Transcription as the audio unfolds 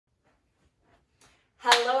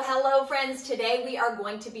Hello friends. Today we are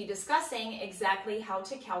going to be discussing exactly how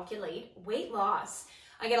to calculate weight loss.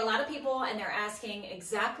 I get a lot of people and they're asking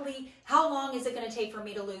exactly how long is it going to take for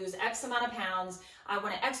me to lose X amount of pounds. I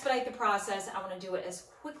want to expedite the process. I want to do it as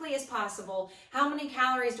quickly as possible. How many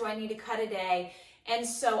calories do I need to cut a day? And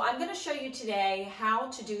so I'm going to show you today how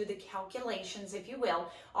to do the calculations, if you will.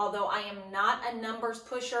 Although I am not a numbers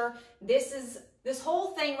pusher, this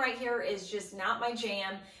whole thing right here is just not my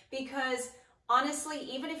jam, because honestly,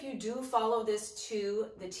 even if you do follow this to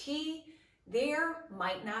the T, there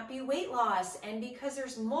might not be weight loss. And because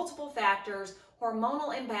there's multiple factors,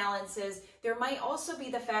 hormonal imbalances, there might also be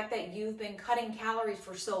the fact that you've been cutting calories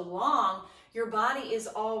for so long, your body is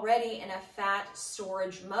already in a fat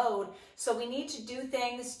storage mode. So we need to do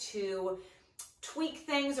things to tweak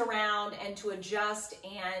things around and to adjust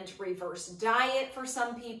and reverse diet for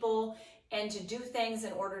some people, and to do things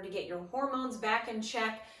in order to get your hormones back in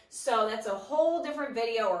check. So that's a whole different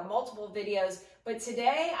video or multiple videos. But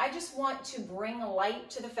today I just want to bring light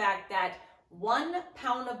to the fact that 1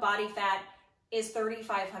 pound of body fat is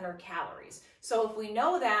 3,500 calories. So if we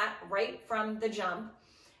know that right from the jump,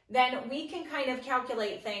 then we can kind of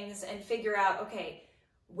calculate things and figure out, okay,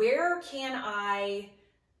 where can I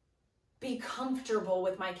be comfortable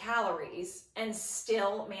with my calories and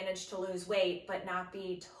still manage to lose weight but not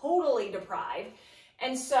be totally deprived.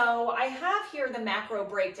 And so I have here the macro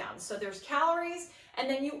breakdown. So there's calories, and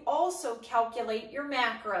then you also calculate your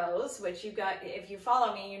macros, which you got, if you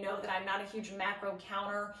follow me, you know that I'm not a huge macro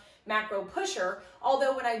pusher.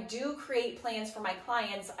 Although when I do create plans for my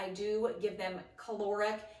clients, I do give them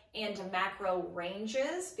caloric and macro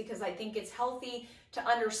ranges, because I think it's healthy to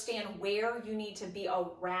understand where you need to be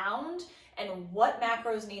around and what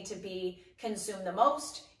macros need to be consumed the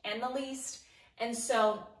most and the least. And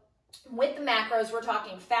so with the macros, we're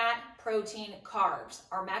talking fat, protein, carbs,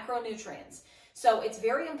 our macronutrients. So it's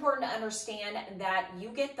very important to understand that you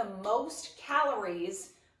get the most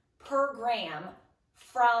calories per gram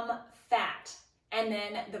from fat. And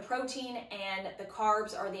then the protein and the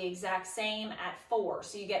carbs are the exact same at 4.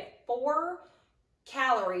 So you get 4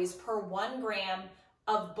 calories per 1 gram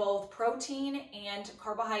of both protein and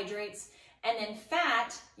carbohydrates. And then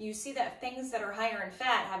fat, you see that things that are higher in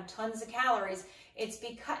fat have tons of calories. It's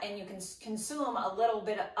because, and you can consume a little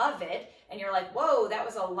bit of it, and you're like, whoa, that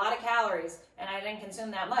was a lot of calories, and I didn't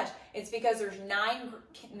consume that much. It's because there's 9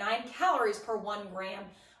 calories per 1 gram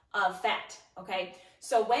of fat, okay?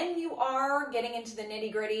 So when you are getting into the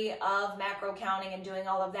nitty-gritty of macro counting and doing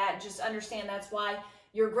all of that, just understand that's why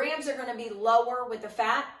your grams are going to be lower with the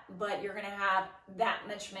fat, but you're going to have that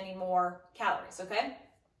much many more calories, okay?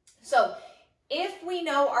 So if we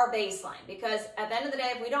know our baseline, because at the end of the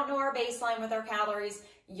day, if we don't know our baseline with our calories,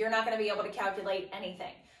 you're not going to be able to calculate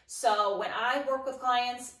anything. So when I work with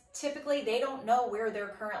clients, typically they don't know where they're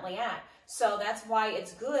currently at. So that's why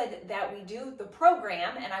it's good that we do the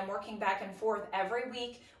program, and I'm working back and forth every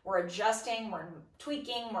week. We're adjusting, we're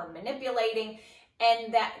tweaking, we're manipulating,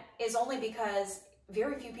 and that is only because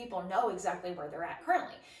very few people know exactly where they're at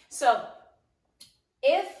currently. So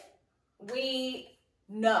if we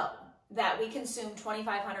know that we consume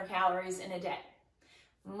 2,500 calories in a day,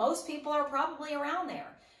 most people are probably around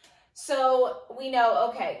there. So we know,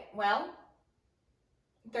 okay, well,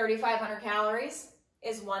 3,500 calories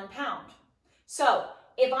is 1 pound. So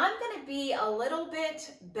if I'm going to be a little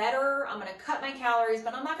bit better, I'm going to cut my calories,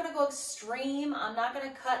 but I'm not going to go extreme. I'm not going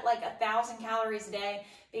to cut like 1,000 calories a day,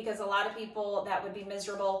 because a lot of people, that would be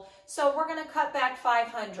miserable. So we're going to cut back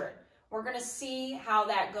 500. We're going to see how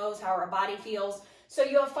that goes, how our body feels. So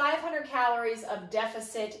you have 500 calories of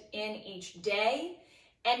deficit in each day.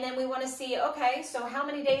 And then we want to see, okay, so how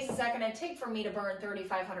many days is that going to take for me to burn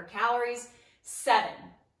 3,500 calories? 7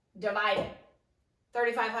 divided.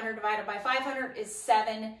 3,500 divided by 500 is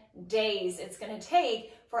 7 days it's going to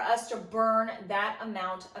take for us to burn that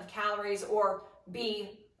amount of calories, or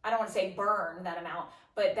I don't want to say burn that amount,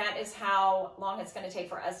 but that is how long it's going to take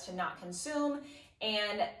for us to not consume.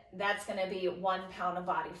 And that's going to be 1 pound of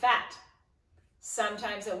body fat.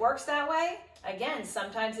 Sometimes it works that way. Again,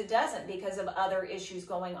 sometimes it doesn't, because of other issues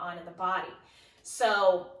going on in the body.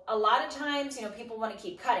 So a lot of times, people want to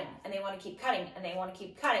keep cutting, and they want to keep cutting, and they want to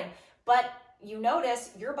keep cutting. But you notice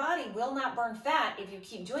your body will not burn fat if you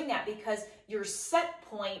keep doing that, because your set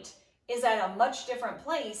point is at a much different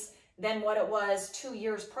place than what it was 2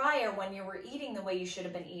 years prior, when you were eating the way you should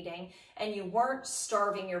have been eating, and you weren't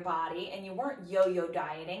starving your body, and you weren't yo-yo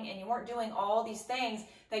dieting, and you weren't doing all these things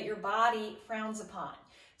that your body frowns upon.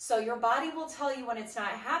 So your body will tell you when it's not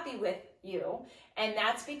happy with you, and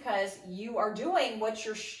that's because you are doing what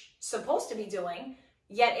you're supposed to be doing,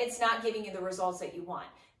 yet it's not giving you the results that you want.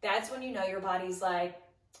 that's when you know your body's like,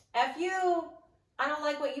 F you, I don't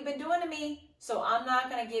like what you've been doing to me, so I'm not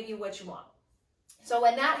going to give you what you want. So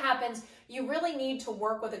when that happens, you really need to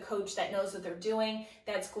work with a coach that knows what they're doing,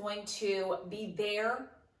 that's going to be there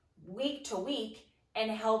week to week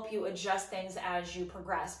and help you adjust things as you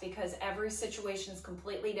progress, because every situation is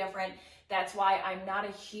completely different. That's why I'm not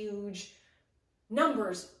a huge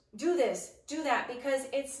numbers, do this, do that, because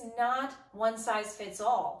it's not one size fits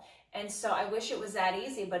all. And so I wish it was that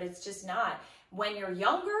easy, but it's just not. When you're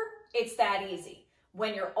younger, it's that easy.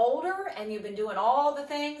 When you're older and you've been doing all the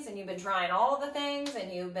things and you've been trying all the things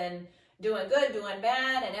and you've been doing good, doing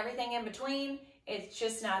bad, and everything in between, it's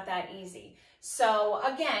just not that easy. So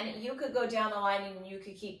again, you could go down the line and you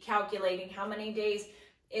could keep calculating how many days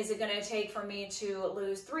is it going to take for me to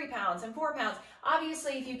lose 3 pounds and 4 pounds.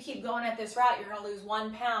 Obviously, if you keep going at this route, you're going to lose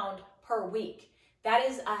 1 pound per week. That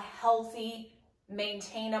is a healthy,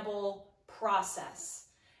 maintainable process.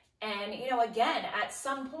 And, you know, again, at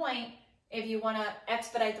some point, if you want to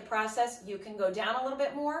expedite the process, you can go down a little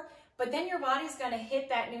bit more, but then your body's going to hit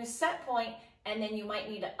that new set point, and then you might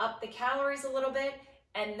need to up the calories a little bit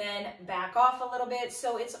and then back off a little bit.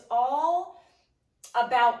 So it's all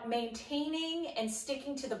about maintaining and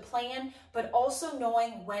sticking to the plan, but also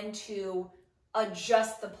knowing when to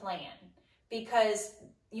adjust the plan, because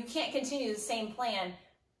you can't continue the same plan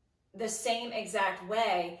the same exact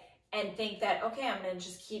way and think that, okay, I'm going to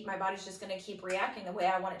just keep, my body's just going to keep reacting the way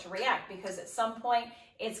I want it to react, because at some point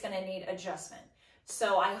it's going to need adjustment.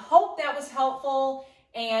 So I hope that was helpful.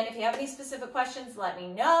 And if you have any specific questions, let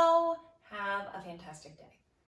me know. Have a fantastic day.